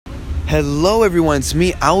Hello everyone, it's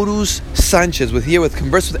me, Aurus Sanchez, with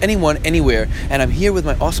Converse with Anyone, Anywhere, and I'm here with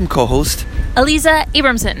my awesome co-host, Aliza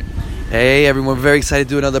Abramson. Hey everyone, we're very excited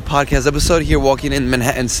to do another podcast episode here walking in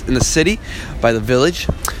Manhattan, in the city, by the Village.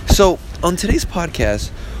 So, on today's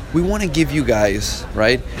podcast, we want to give you guys,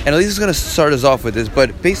 right, and Aliza's going to start us off with this,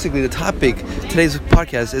 but basically the topic, today's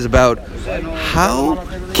podcast is about how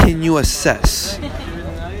can you assess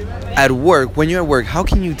at work, when you're at work, how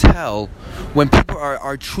can you tell when people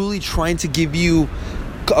are truly trying to give you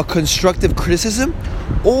a constructive criticism,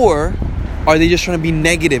 or are they just trying to be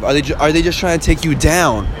negative? Are they just trying to take you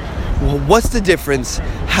down? Well, what's the difference?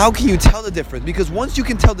 How can you tell the difference? Because once you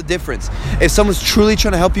can tell the difference, if someone's truly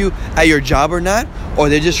trying to help you at your job or not, or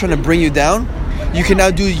they're just trying to bring you down, you can now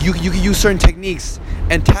you can use certain techniques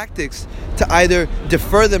and tactics to either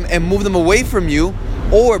defer them and move them away from you,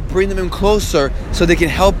 or bring them in closer so they can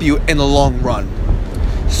help you in the long run.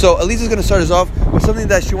 So Aliza's going to start us off with something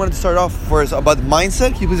that she wanted to start off for us about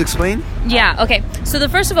mindset. Can you please explain? Yeah, okay. So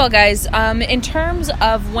first of all, guys, in terms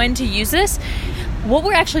of when to use this, what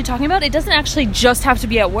we're actually talking about, it doesn't actually just have to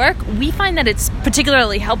be at work. We find that it's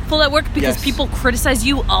particularly helpful at work because people criticize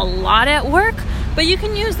you a lot at work. But you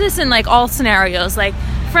can use this in like all scenarios, like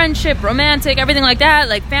friendship, romantic, everything like that,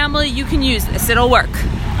 like family. You can use this. It'll work.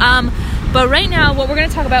 But right now, what we're going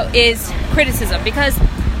to talk about is criticism, because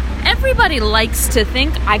everybody likes to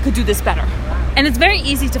think, I could do this better. And it's very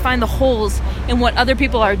easy to find the holes in what other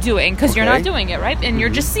people are doing because you're not doing it, right? And you're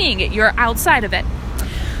just seeing it. You're outside of it.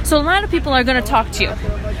 So a lot of people are going to talk to you.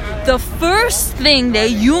 The first thing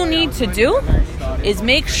that you need to do is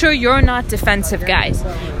make sure you're not defensive, guys.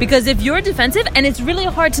 Because if you're defensive, and it's really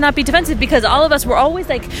hard to not be defensive because all of us, we're always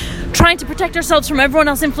like trying to protect ourselves from everyone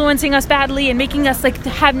else influencing us badly and making us like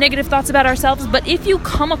have negative thoughts about ourselves. But if you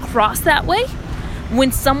come across that way,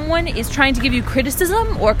 when someone is trying to give you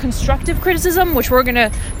criticism or constructive criticism, which we're going to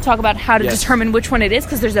talk about how to determine which one it is,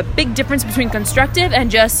 because there's a big difference between constructive and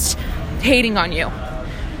just hating on you.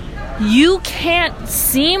 You can't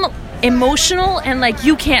seem emotional and like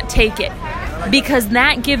you can't take it, because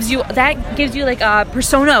that gives you like a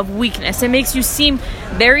persona of weakness. It makes you seem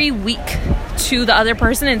very weak to the other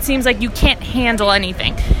person, and it seems like you can't handle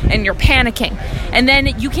anything and you're panicking, and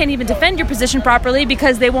then you can't even defend your position properly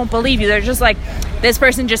because they won't believe you. They're just like, this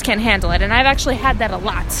person just can't handle it. And I've actually had that a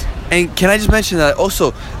lot. And can I just mention that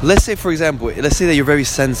also, let's say that you're very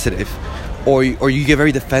sensitive, or you get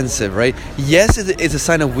very defensive, right? Yes, it's a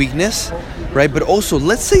sign of weakness, right? But also,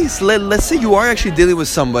 let's say you are actually dealing with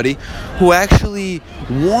somebody who actually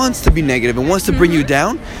wants to be negative and wants to bring you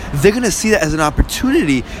down. They're going to see that as an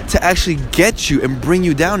opportunity to actually get you and bring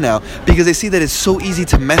you down now, because they see that it's so easy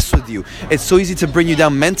to mess with you. It's so easy to bring you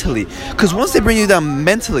down mentally. Because once they bring you down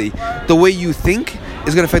mentally, the way you think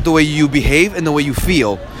is going to affect the way you behave and the way you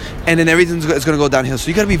feel. And then everything's going to go downhill. So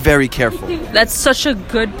you got to be very careful. That's such a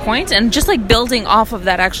good point. And just like building off of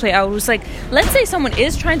that, actually, I was like, let's say someone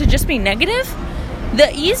is trying to just be negative.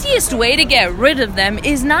 The easiest way to get rid of them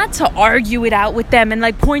is not to argue it out with them and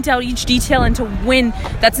like point out each detail and to win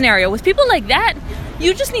that scenario. With people like that,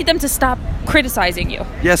 you just need them to stop criticizing you.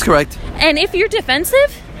 Yes, correct. And if you're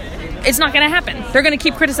defensive, it's not going to happen. They're going to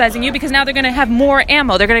keep criticizing you because now they're going to have more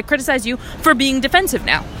ammo. They're going to criticize you for being defensive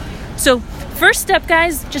now. So first step,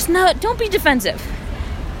 guys, don't be defensive.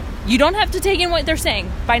 You don't have to take in what they're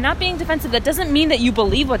saying. By not being defensive, that doesn't mean that you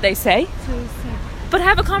believe what they say. But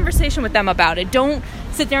have a conversation with them about it. Don't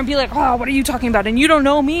sit there and be like, oh, what are you talking about? And you don't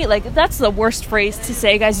know me? Like, that's the worst phrase to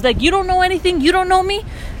say, guys. Like, you don't know anything? You don't know me?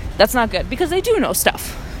 That's not good, because they do know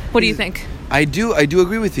stuff. What do you think? I do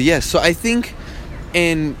agree with you, yes. So I think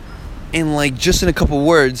in like just in a couple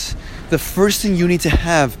words, the first thing you need to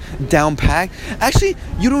have down packed. Actually,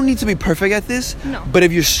 you don't need to be perfect at this. No. But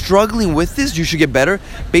if you're struggling with this, you should get better.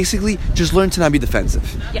 Basically, just learn to not be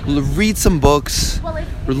defensive. Yeah. Read some books.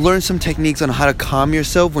 Learn some techniques on how to calm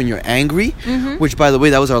yourself when you're angry. Which, by the way,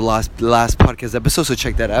 that was our last podcast episode, so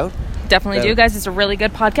check that out. Definitely do, guys. It's a really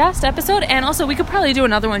good podcast episode. And also, we could probably do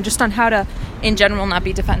another one just on how to, in general, not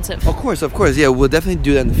be defensive. Of course. Yeah, we'll definitely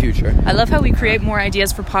do that in the future. I love how we create more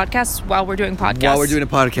ideas for podcasts while we're doing podcasts. While we're doing a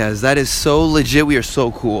podcast. That is so legit. We are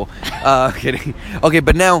so cool. Kidding. Okay,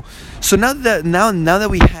 but now that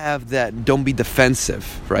we have that, don't be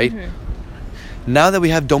defensive, right? Now that we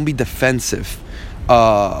have don't be defensive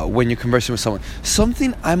when you're conversing with someone,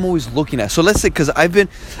 something I'm always looking at. So let's say, because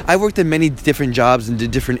I worked in many different jobs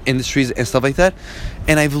and different industries and stuff like that,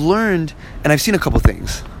 and I've learned and I've seen a couple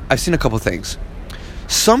things.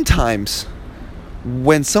 Sometimes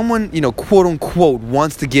when someone, quote unquote,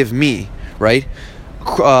 wants to give me, right,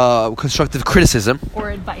 constructive criticism or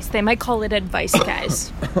advice, they might call it advice,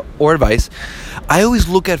 guys, or advice, I always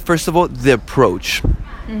look at, first of all, the approach.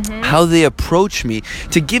 how they approach me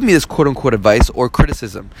to give me this quote-unquote advice or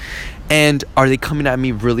criticism. And are they coming at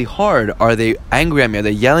me really hard? Are they angry at me? Are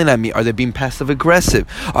they yelling at me? Are they being passive-aggressive?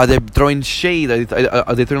 Are they throwing shade?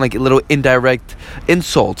 Are they throwing like little indirect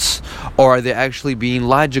insults? Or are they actually being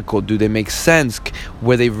logical? Do they make sense?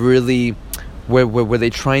 Were they really... Were they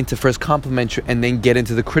trying to first compliment you and then get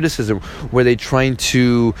into the criticism? Were they trying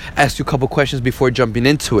to ask you a couple questions before jumping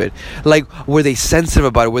into it? Like, were they sensitive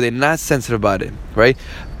about it? Were they not sensitive about it? Right?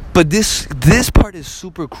 But this part is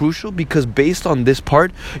super crucial, because based on this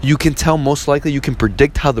part, you can tell, most likely, you can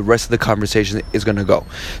predict how the rest of the conversation is going to go.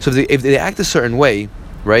 So if they act a certain way,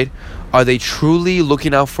 right? Are they truly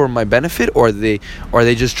looking out for my benefit, or are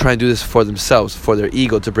they just trying to do this for themselves, for their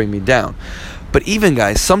ego, to bring me down? But even,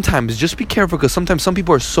 guys, sometimes just be careful, because sometimes some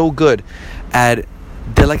people are so good at,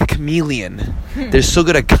 they're like a chameleon. They're so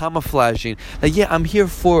good at camouflaging. Like, yeah, I'm here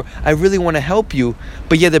I really want to help you,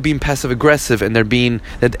 but yeah, they're being passive aggressive, and they're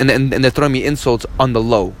throwing me insults on the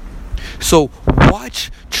low. So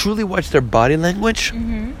truly watch their body language.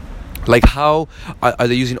 Like, how are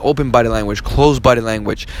they using open body language, closed body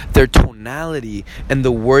language, their tonality, and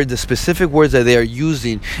the specific words that they are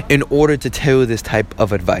using in order to tell you this type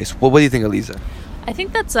of advice. What do you think, Aliza? I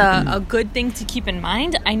think that's a good thing to keep in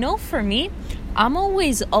mind. I know for me, I'm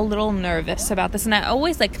always a little nervous about this, and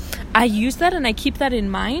I use that and I keep that in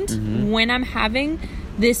mind when I'm having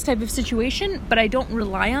this type of situation, but I don't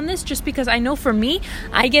rely on this, just because I know for me,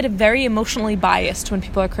 I get very emotionally biased when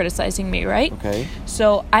people are criticizing me, right? Okay.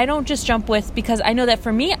 So I don't just jump with, because I know that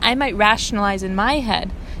for me, I might rationalize in my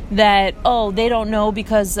head that, oh, they don't know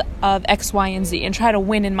because of X, Y, and Z, and try to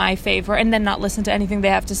win in my favor, and then not listen to anything they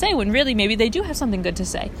have to say, when really maybe they do have something good to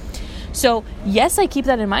say. So yes, I keep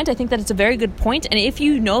that in mind. I think that it's a very good point. And if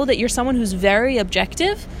you know that you're someone who's very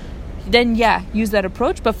objective, then yeah, use that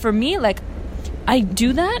approach. But for me, like, I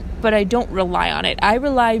do that, but I don't rely on it. I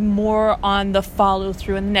rely more on the follow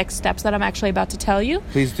through and the next steps that I'm actually about to tell you.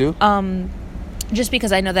 Please do. Just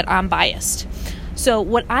because I know that I'm biased. So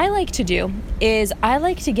what I like to do is I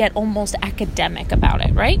like to get almost academic about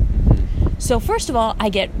it, right? So first of all, I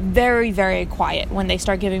get very, very quiet when they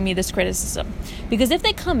start giving me this criticism. Because if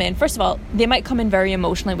they come in, first of all, they might come in very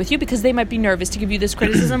emotionally with you, because they might be nervous to give you this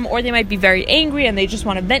criticism, or they might be very angry and they just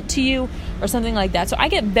want to vent to you or something like that. So I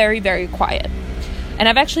get very, very quiet. And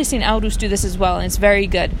I've actually seen Aurus do this as well, and it's very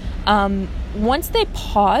good. Once they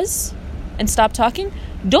pause and stop talking,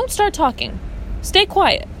 don't start talking. Stay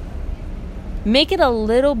quiet. Make it a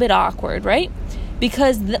little bit awkward, right?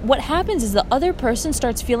 Because what happens is the other person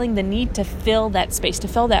starts feeling the need to fill that space, to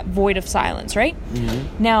fill that void of silence, right?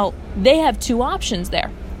 Now, they have two options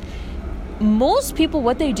there. Most people,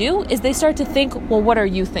 what they do is they start to think, well, what are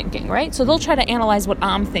you thinking, right? So they'll try to analyze what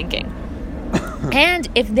I'm thinking. And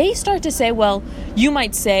if they start to say, well, you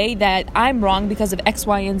might say that I'm wrong because of X,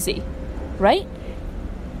 Y, and Z, right?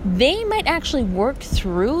 They might actually work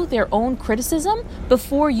through their own criticism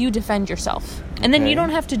before you defend yourself. And then you don't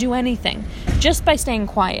have to do anything just by staying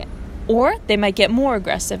quiet. Or they might get more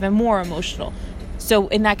aggressive and more emotional. So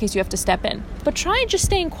in that case, you have to step in. But try just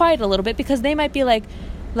staying quiet a little bit, because they might be like,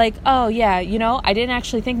 oh, yeah, I didn't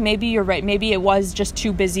actually think, maybe you're right. Maybe it was just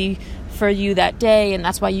too busy for you that day, and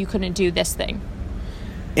that's why you couldn't do this thing.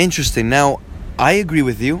 Interesting. Now, I agree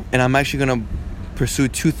with you, and I'm actually going to pursue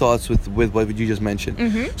two thoughts with what you just mentioned.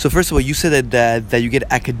 So first of all, you said that you get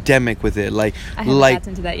academic with it, like I haven't gotten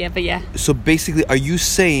into that yet, but yeah. So basically, are you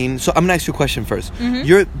saying? So I'm gonna ask you a question first.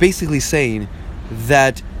 You're basically saying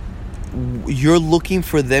that you're looking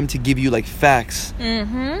for them to give you like facts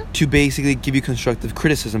to basically give you constructive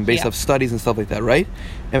criticism based off studies and stuff like that, right?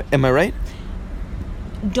 Am I right?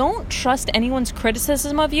 Don't trust anyone's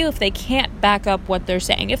criticism of you if they can't back up what they're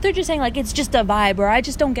saying. If they're just saying, like, it's just a vibe, or I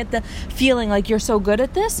just don't get the feeling like you're so good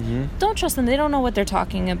at this, don't trust them. They don't know what they're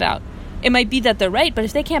talking about. It might be that they're right, but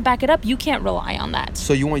if they can't back it up, you can't rely on that.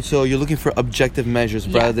 So you're looking for objective measures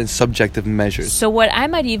rather than subjective measures. So what I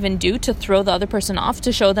might even do to throw the other person off,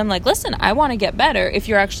 to show them, like, listen, I want to get better, if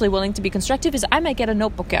you're actually willing to be constructive, is I might get a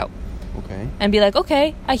notebook out. Okay. And be like,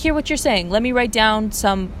 okay, I hear what you're saying. Let me write down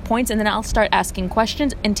some points, and then I'll start asking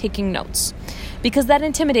questions and taking notes. Because that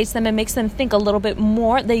intimidates them and makes them think a little bit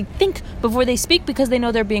more. They think before they speak, because they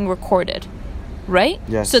know they're being recorded. Right?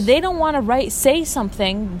 Yes. So they don't want to say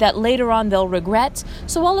something that later on they'll regret.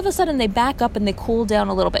 So all of a sudden they back up and they cool down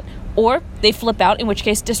a little bit. Or they flip out, in which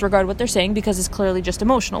case disregard what they're saying, because it's clearly just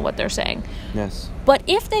emotional what they're saying. Yes. But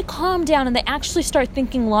if they calm down and they actually start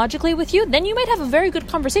thinking logically with you, then you might have a very good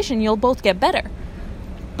conversation. You'll both get better.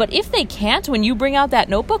 But if they can't, when you bring out that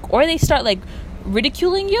notebook, or they start like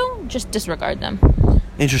ridiculing you, just disregard them.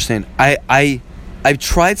 Interesting. I've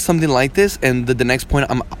tried something like this, and the next point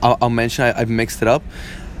I'll mention, I've mixed it up.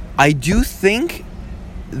 I do think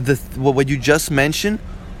what you just mentioned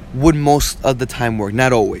would most of the time work.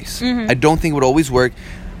 Not always. I don't think it would always work.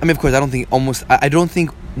 I mean, of course, I don't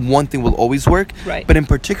think one thing will always work. Right. But in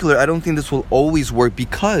particular, I don't think this will always work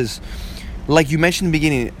because, like you mentioned in the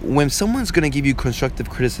beginning, when someone's going to give you constructive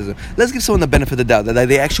criticism, let's give someone the benefit of the doubt that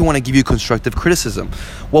they actually want to give you constructive criticism.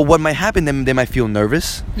 Well, what might happen, they might feel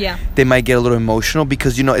nervous. Yeah. They might get a little emotional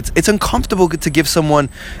because, it's uncomfortable to give someone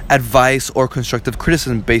advice or constructive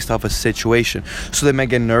criticism based off a situation. So they might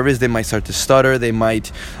get nervous. They might start to stutter. They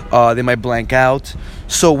might blank out.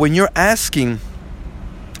 So when you're asking...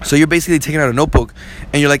 So you're basically taking out a notebook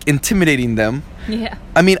and you're like intimidating them. Yeah.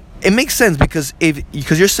 I mean, it makes sense because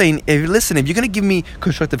you're saying, if you're going to give me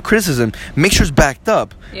constructive criticism, make sure it's backed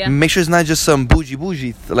up. Yeah. Make sure it's not just some bougie,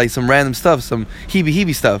 like some random stuff, some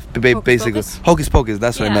heebie stuff, basically. Hocus pocus,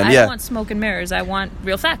 that's what I meant. I don't want smoke and mirrors. I want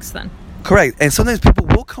real facts then. Correct. And sometimes people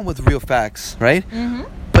will come with real facts, right? Mm-hmm.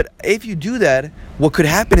 But if you do that, what could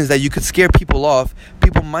happen is that you could scare people off.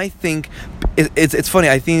 People might think... It's funny.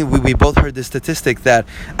 I think we both heard this statistic that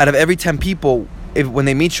out of every 10 people, when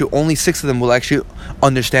they meet you, only 6 of them will actually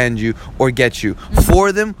understand you or get you. 4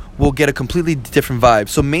 of them will get a completely different vibe.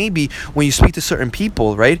 So maybe when you speak to certain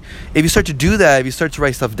people, right, if you start to do that, if you start to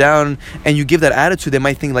write stuff down and you give that attitude, they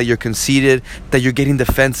might think like you're conceited, that you're getting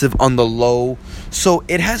defensive on the low. So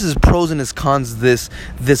it has its pros and its cons, this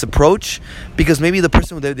approach, because maybe the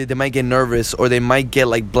person, they might get nervous or they might get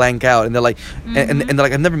like blank out and they're like, and they're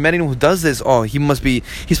like, I've never met anyone who does this. Oh, he's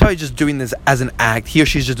probably just doing this as an act. He or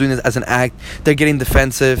she's just doing this as an act. They're getting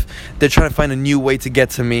defensive. They're trying to find a new way to get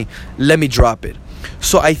to me. Let me drop it.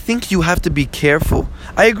 So I think you have to be careful.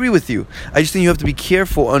 I agree with you. I just think you have to be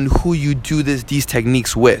careful on who you do these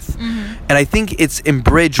techniques with. And I think it's in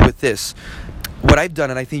bridge with this. What I've done,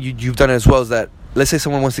 and I think you've done it as well, is that let's say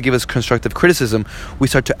someone wants to give us constructive criticism, we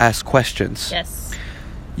start to ask questions. Yes.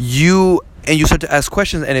 You start to ask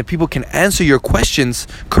questions, and if people can answer your questions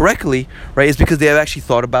correctly, right, it's because they have actually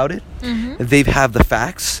thought about it. They have the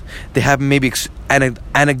facts. They have maybe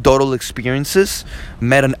anecdotal experiences,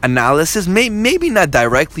 meta-analysis, maybe not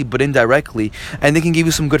directly, but indirectly, and they can give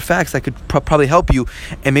you some good facts that could probably help you,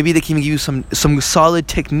 and maybe they can give you some solid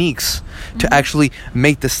techniques to actually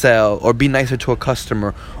make the sale or be nicer to a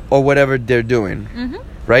customer or whatever they're doing.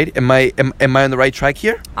 Right? Am I on the right track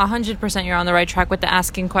here? 100% you're on the right track with the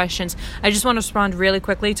asking questions. I just want to respond really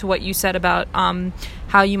quickly to what you said about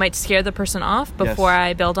how you might scare the person off before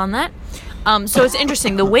I build on that. So it's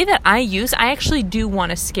interesting. The way that I actually do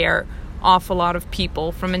want to scare off a lot of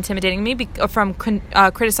people from intimidating me, from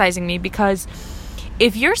criticizing me, because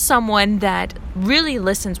if you're someone that really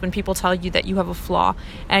listens when people tell you that you have a flaw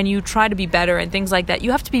and you try to be better and things like that,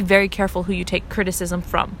 you have to be very careful who you take criticism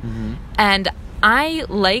from. And I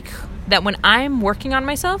like that when I'm working on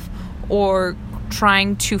myself or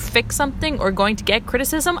trying to fix something or going to get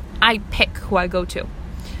criticism, I pick who I go to.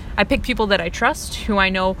 I pick people that I trust, who I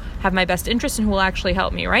know have my best interest and who will actually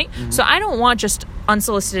help me, right? So I don't want just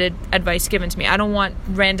unsolicited advice given to me. I don't want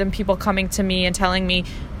random people coming to me and telling me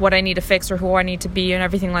what I need to fix or who I need to be and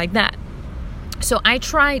everything like that. So I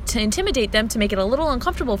try to intimidate them to make it a little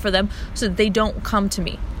uncomfortable for them so that they don't come to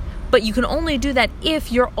me. But you can only do that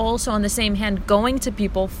if you're also on the same hand going to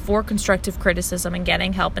people for constructive criticism and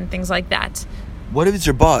getting help and things like that. What if it's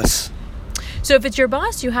your boss? So if it's your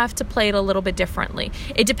boss, you have to play it a little bit differently.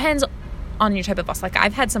 It depends on your type of boss. Like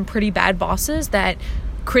I've had some pretty bad bosses that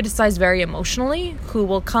criticize very emotionally, who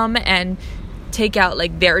will come and take out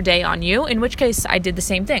like their day on you, in which case I did the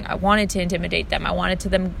same thing. I wanted to intimidate them. I wanted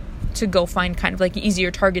them to go find kind of like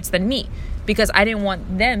easier targets than me, because I didn't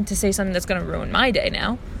want them to say something that's going to ruin my day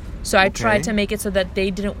now. So I tried to make it so that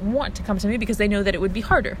they didn't want to come to me because they know that it would be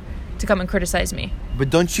harder to come and criticize me.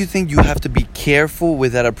 But don't you think you have to be careful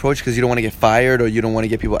with that approach because you don't want to get fired or you don't want to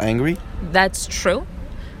get people angry? That's true.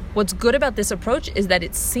 What's good about this approach is that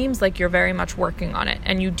it seems like you're very much working on it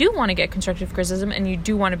and you do want to get constructive criticism and you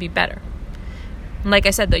do want to be better. Like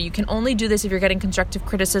I said, though, you can only do this if you're getting constructive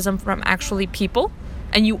criticism from actually people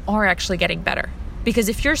and you are actually getting better. Because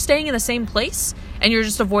if you're staying in the same place and you're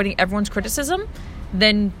just avoiding everyone's criticism,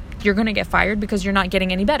 then you're going to get fired because you're not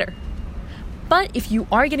getting any better. But if you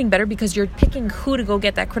are getting better because you're picking who to go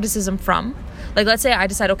get that criticism from, like let's say I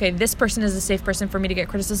decide, okay, this person is a safe person for me to get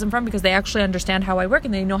criticism from because they actually understand how I work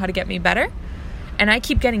and they know how to get me better, and I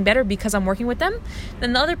keep getting better because I'm working with them,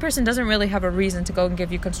 then the other person doesn't really have a reason to go and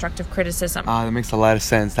give you constructive criticism. That makes a lot of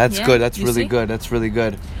sense. That's good. That's really good. That's really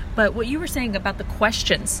good. But what you were saying about the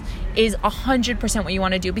questions is 100% what you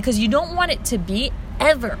want to do, because you don't want it to be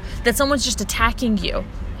ever that someone's just attacking you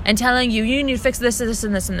and telling you, you need to fix this, this,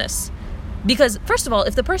 and this, and this. Because, first of all,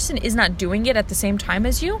 if the person is not doing it at the same time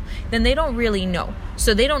as you, then they don't really know.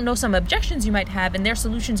 So they don't know some objections you might have, and their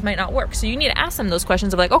solutions might not work. So you need to ask them those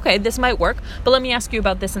questions of like, okay, this might work, but let me ask you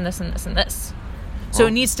about this and this and this and this. So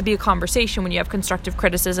it needs to be a conversation when you have constructive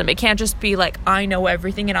criticism. It can't just be like, I know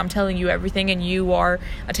everything and I'm telling you everything and you are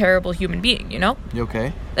a terrible human being, you know? You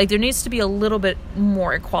okay? Like, there needs to be a little bit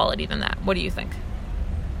more equality than that. What do you think?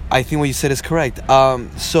 I think what you said is correct.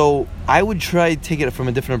 So I would try to take it from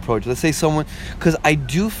a different approach. Let's say someone, because I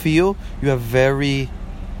do feel you have very,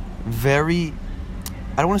 very,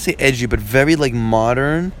 I don't want to say edgy, but very like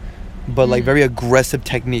modern, but like very aggressive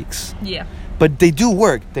techniques. Yeah. But they do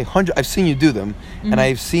work. I've seen you do them, and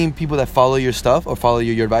I've seen people that follow your stuff or follow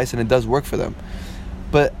your advice, and it does work for them.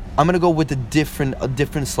 But I'm gonna go with a different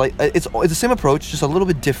slight. It's the same approach, just a little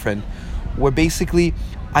bit different. Where basically,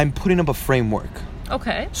 I'm putting up a framework.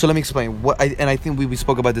 Okay. So let me explain and I think we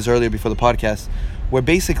spoke about this earlier before the podcast, where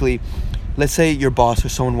basically, let's say your boss or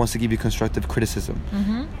someone wants to give you constructive criticism,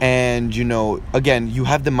 and again, you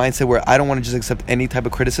have the mindset where I don't want to just accept any type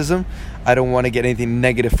of criticism. I don't want to get anything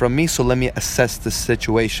negative from me, so let me assess the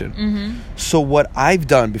situation. So what I've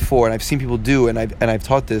done before, and I've seen people do, and I've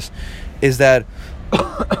taught this, is that.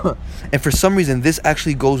 And for some reason, this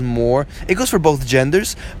actually goes more. It goes for both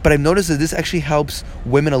genders, but I've noticed that this actually helps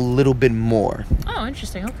women a little bit more. Oh,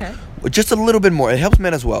 interesting. Okay. Just a little bit more. It helps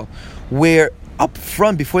men as well. Where up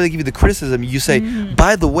front, before they give you the criticism, you say,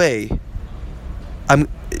 by the way,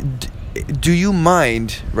 do you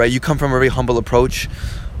mind, right? You come from a very humble approach,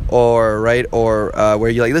 or where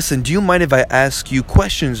you're like, listen, do you mind if I ask you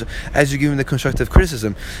questions as you're giving the constructive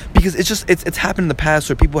criticism? Because it's happened in the past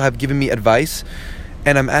where people have given me advice,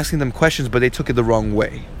 and I'm asking them questions, but they took it the wrong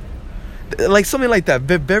way. Like something like that.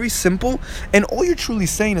 Very simple. And all you're truly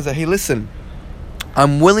saying is that, hey, listen,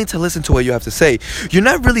 I'm willing to listen to what you have to say. You're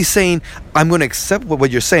not really saying, I'm going to accept what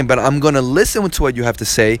you're saying, but I'm going to listen to what you have to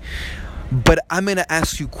say. But I'm going to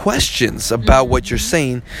ask you questions about what you're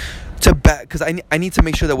saying because I need to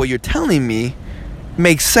make sure that what you're telling me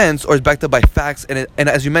makes sense or is backed up by facts, and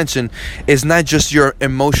as you mentioned, is not just your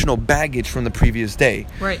emotional baggage from the previous day.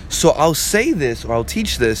 Right. So I'll say this or I'll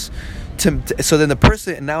teach this so then the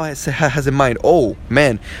person now has in mind, oh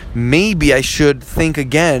man, maybe I should think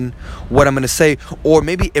again what I'm going to say, or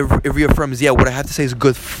maybe it reaffirms, yeah, what I have to say is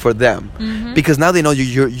good for them, because now they know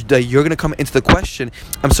you're going to come into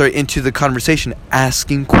the conversation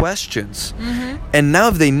asking questions, and now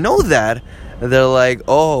if they know that, they're like,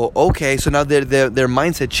 oh, okay, so now their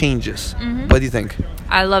mindset changes. What do you think?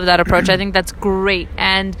 I love that approach. I think that's great,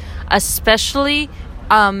 and especially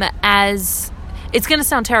as it's going to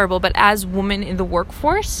sound terrible, but as women in the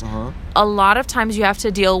workforce, a lot of times you have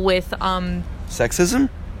to deal with sexism.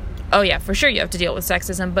 Oh yeah, for sure you have to deal with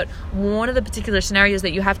sexism, but one of the particular scenarios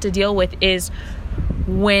that you have to deal with is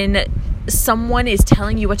when someone is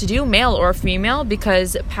telling you what to do, male or female,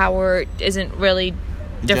 because power isn't really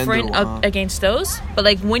different against those. But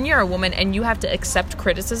like when you're a woman and you have to accept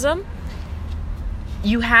criticism,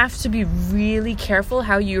 you have to be really careful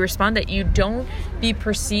how you respond, that you don't be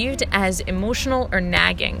perceived as emotional or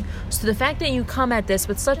nagging. So the fact that you come at this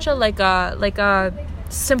with such a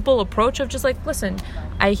simple approach of just like, listen,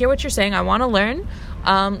 I hear what you're saying, I want to learn,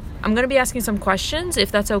 I'm going to be asking some questions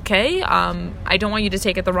if that's okay. I don't want you to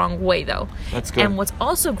take it the wrong way though. That's good. And what's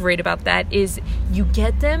also great about that is you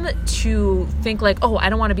get them to think like, oh, I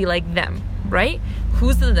don't want to be like them, right?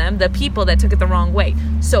 Who's the them? The people that took it the wrong way.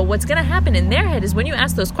 So what's going to happen in their head is when you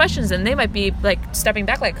ask those questions, and they might be like stepping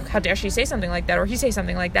back like, how dare she say something like that, or he say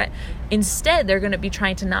something like that. Instead, they're going to be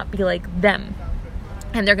trying to not be like them.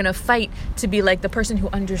 And they're going to fight to be like the person who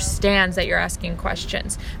understands that you're asking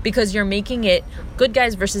questions, because you're making it good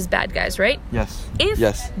guys versus bad guys, right? Yes.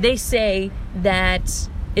 If they say that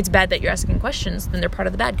it's bad that you're asking questions, then they're part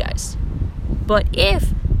of the bad guys. But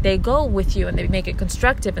if they go with you and they make it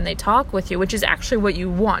constructive and they talk with you, which is actually what you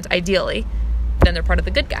want, ideally, then they're part of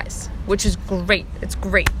the good guys, which is great. It's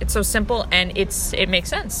great. It's so simple and it makes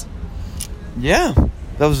sense. Yeah,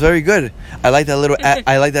 that was very good. I like that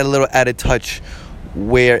little added touch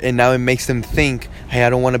and now it makes them think, hey, I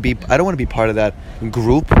don't want to be part of that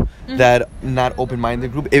group, that not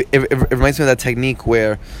open-minded group. It reminds me of that technique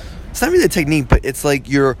where it's not really a technique, but it's like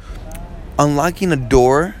you're unlocking a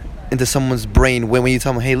door into someone's brain when you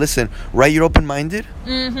tell them, hey, listen, right, you're open-minded,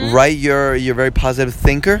 right, you're a very positive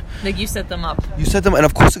thinker. Like you set them up. You set them, and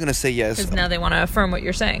of course they're going to say yes. Because now they want to affirm what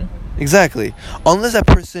you're saying. Exactly. Unless that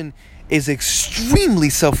person is extremely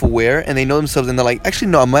self-aware and they know themselves and they're like,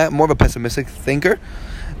 actually, no, I'm more of a pessimistic thinker,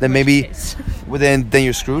 then maybe then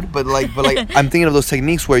you're screwed. But like I'm thinking of those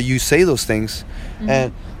techniques where you say those things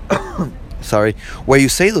and where you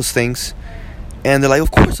say those things And they're like,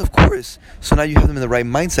 of course. So now you have them in the right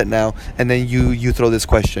mindset now, and then you throw this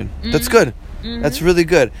question. Mm-hmm. That's good. Mm-hmm. That's really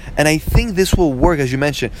good. And I think this will work, as you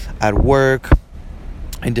mentioned, at work,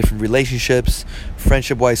 in different relationships,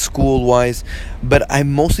 friendship-wise, school-wise. But I've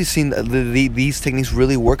mostly seen these techniques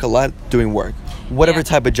really work a lot doing work, whatever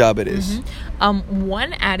type of job it is. Mm-hmm.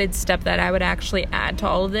 One added step that I would actually add to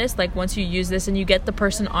all of this, like once you use this and you get the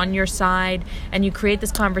person on your side and you create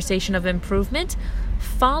this conversation of improvement,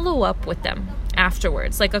 follow up with them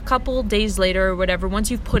afterwards. Like a couple days later or whatever,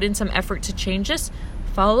 once you've put in some effort to change this,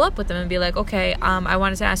 follow up with them and be like, okay, I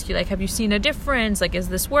wanted to ask you, like, have you seen a difference? Like, is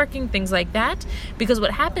this working? Things like that. Because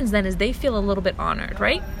what happens then is they feel a little bit honored,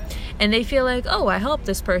 right? And they feel like, oh, I helped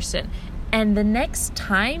this person. And the next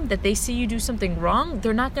time that they see you do something wrong,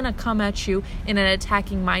 they're not going to come at you in an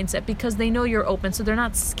attacking mindset because they know you're open. So they're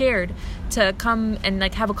not scared to come and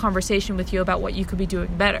like have a conversation with you about what you could be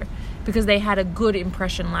doing better because they had a good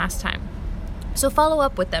impression last time. So follow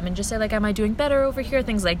up with them and just say like, am I doing better over here?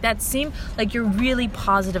 Things like that. Seem like you're really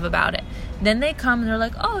positive about it. Then they come and they're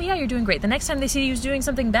like, oh yeah, you're doing great. The next time they see you doing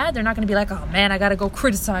something bad, they're not going to be like, oh man, I got to go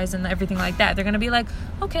criticize and everything like that. They're going to be like,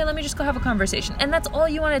 okay, let me just go have a conversation. And that's all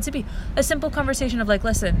you want it to be. A simple conversation of like,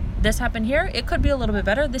 listen, this happened here. It could be a little bit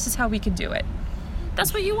better. This is how we can do it.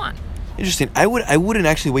 That's what you want. Interesting. I wouldn't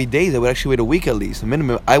actually wait days. I would actually wait a week at least. A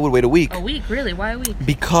minimum. I would wait a week. A week? Really? Why a week?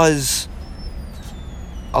 Because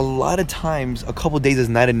a lot of times a couple days is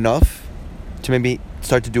not enough to maybe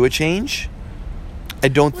start to do a change. I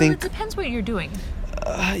don't think... it depends what you're doing.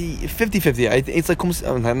 50-50. It's like...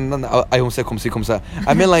 I won't say comme ça.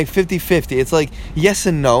 I mean like 50-50. It's like yes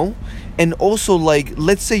and no. And also like,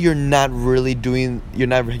 let's say you haven't really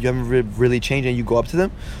changed and you go up to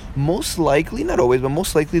them. Most likely, not always, but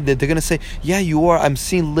most likely they're going to say, yeah, you are. I'm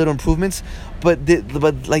seeing little improvements. But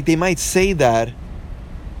like they might say that.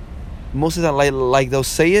 Most of the time, like they'll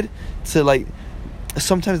say it to like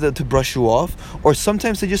sometimes to brush you off, or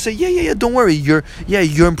sometimes they just say, yeah, don't worry, you're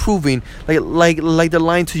improving. Like they're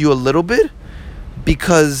lying to you a little bit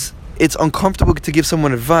because it's uncomfortable to give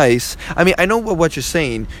someone advice. I mean, I know what you're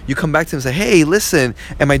saying. You come back to them and say, hey, listen,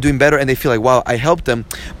 am I doing better? And they feel like, wow, I helped them.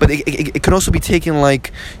 But it can also be taken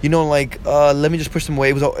like, let me just push them away.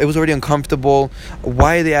 It was already uncomfortable.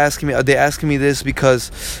 Why are they asking me? Are they asking me this because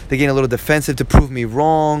they're getting a little defensive to prove me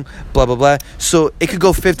wrong? Blah, blah, blah. So it could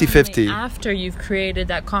go 50-50. After you've created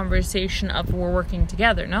that conversation of we're working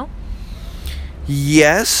together, no?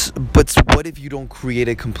 Yes, but what if you don't create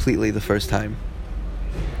it completely the first time?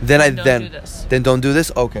 Then don't do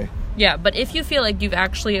this? Okay. Yeah, but if you feel like you've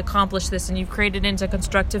actually accomplished this and you've created it into a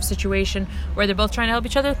constructive situation where they're both trying to help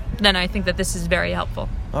each other, then I think that this is very helpful.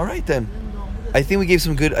 All right, then. I think we gave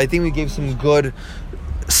some good,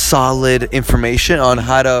 solid information on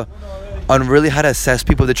how to assess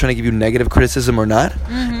people that are trying to give you negative criticism or not,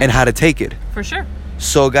 and how to take it. For sure.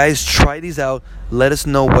 So guys, try these out. Let us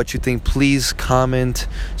know what you think. Please comment,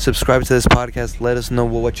 subscribe to this podcast. Let us know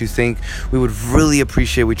what you think. We would really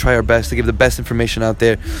appreciate it. We try our best to give the best information out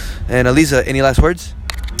there. And Aliza, any last words?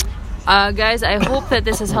 Guys, I hope that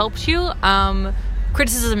this has helped you.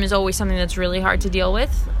 Criticism is always something that's really hard to deal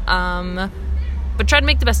with. But try to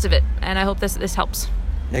make the best of it. And I hope this helps.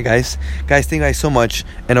 Yeah, guys, thank you guys so much.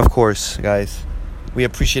 And of course, guys, we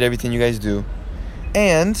appreciate everything you guys do.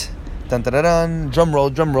 And... dun, dun, dun, dun,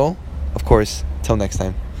 drum roll. Of course, till next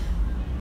time.